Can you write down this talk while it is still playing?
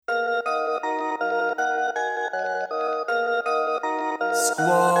Yeah,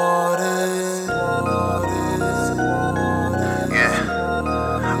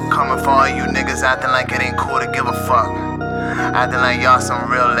 coming for all you niggas acting like it ain't cool to give a fuck. Acting like y'all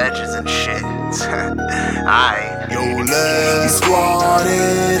some real legends and shit. Aight. Yo, let's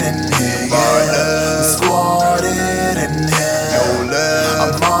Skuaded in here, yeah. Skuaded in here. Yo,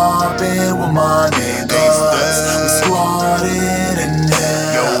 I'm mobbin with my niggas. We Skuaded in here.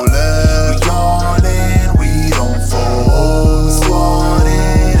 Yo, we all in, we don't fold. We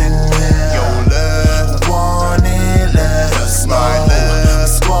Skuaded in here. Yo, who want it, let us know. We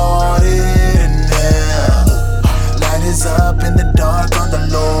Skuaded in here. Light is up in the dark on the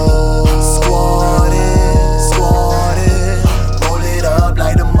low.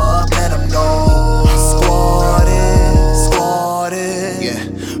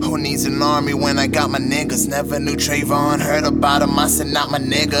 When I got my niggas, never knew Trayvon, heard about him, I said not my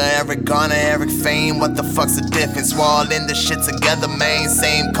nigga. Eric Garner, Eric Fame, what the fuck's the difference? We're all in this shit together, man.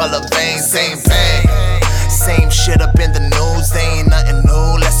 Same color vein, same pain. Same shit up in the news, they ain't nothing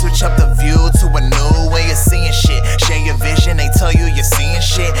new. Let's switch up the view to a new way of seeing shit. Share your vision, they tell you you're seeing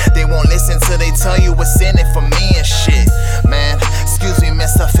shit. They won't listen till they tell you what's in it for me and shit. Man, excuse me,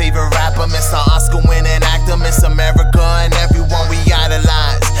 Mr. Favorite Rapper, Mr. Oscar winning actor, Miss America, and everyone we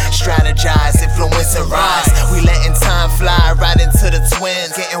idolize. Strategize, influence and rise. We letting time fly right into the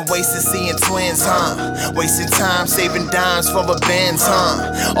twins. Getting wasted seeing twins, huh? Wasting time, saving dimes for a Benz,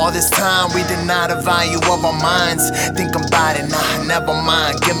 huh? All this time we deny the value of our minds. Think about it, nah, never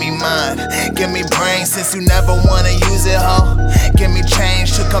mind. Give me mine, give me brain since you never wanna use it, ho. Give me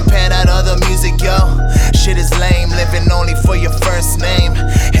change to compare that other music, yo. Shit is lame, living only for your first name.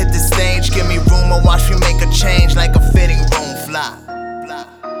 Hit the stage, give me room and watch me make a change like a fitting room fly.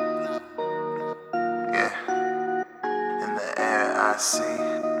 I see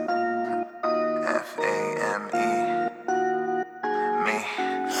F-A-M-E me.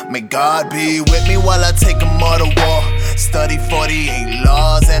 May God be with me while I take them all to war. Study 48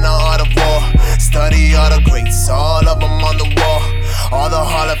 laws and the art of war. Study all the greats, all of them on the wall. All the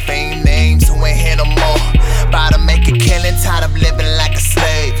Hall of Fame names who ain't here no more. About to make a killing, tired of living like a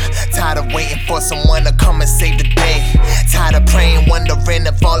slave. Tired of waiting for someone to come and save the day. Tired of praying, wondering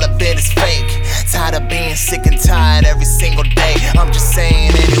if all of it is fake. Tired of being sick and tired every single day. I'm just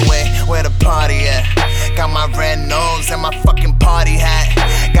saying anyway, where the party at? Got my red nose and my fucking party hat.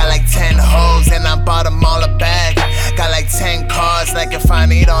 Got like 10 hoes and I bought them all a bag. Got like 10 cars, like if I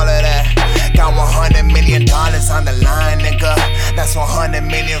need all of that. Got $100 million on the line, nigga. That's 100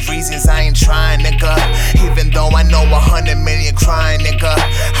 million reasons I ain't trying, nigga. Even though I know 100 million crying, nigga.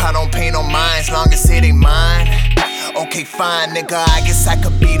 I don't pay no mind as long as it ain't mine. Okay, fine, nigga, I guess I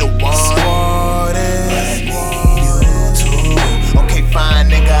could be the one. Skuaded, but I need you too. Okay, fine,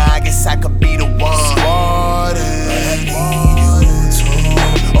 nigga, I guess I could be the one. Skuaded, but I need you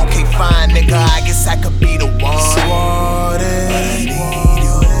too. Okay, fine, nigga, I guess I could be the one. Skuaded, but I need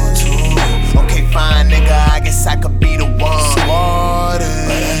you too. Okay, fine, nigga, I guess I could be the one. Skuaded,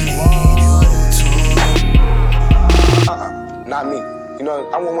 but I need you too. Not me. You know,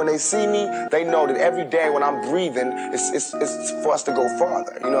 when they see me, they know that every day when I'm breathing, it's for us to go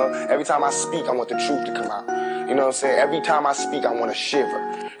farther. You know, every time I speak, I want the truth to come out. You know what I'm saying? Every time I speak, I want to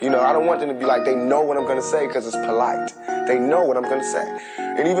shiver. You know, I don't want them to be like, they know what I'm going to say because it's polite. They know what I'm going to say.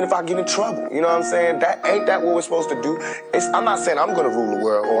 And even if I get in trouble, you know what I'm saying? That ain't that what we're supposed to do. I'm not saying I'm going to rule the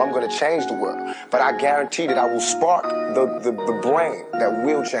world or I'm going to change the world, but I guarantee that I will spark the brain that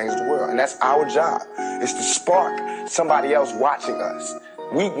will change the world. And that's our job, is to spark somebody else watching us.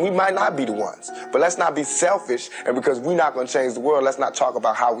 We might not be the ones, but let's not be selfish, and because we're not going to change the world, let's not talk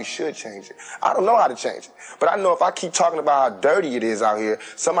about how we should change it. I don't know how to change it, but I know if I keep talking about how dirty it is out here,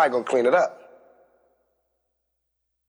 somebody going to clean it up.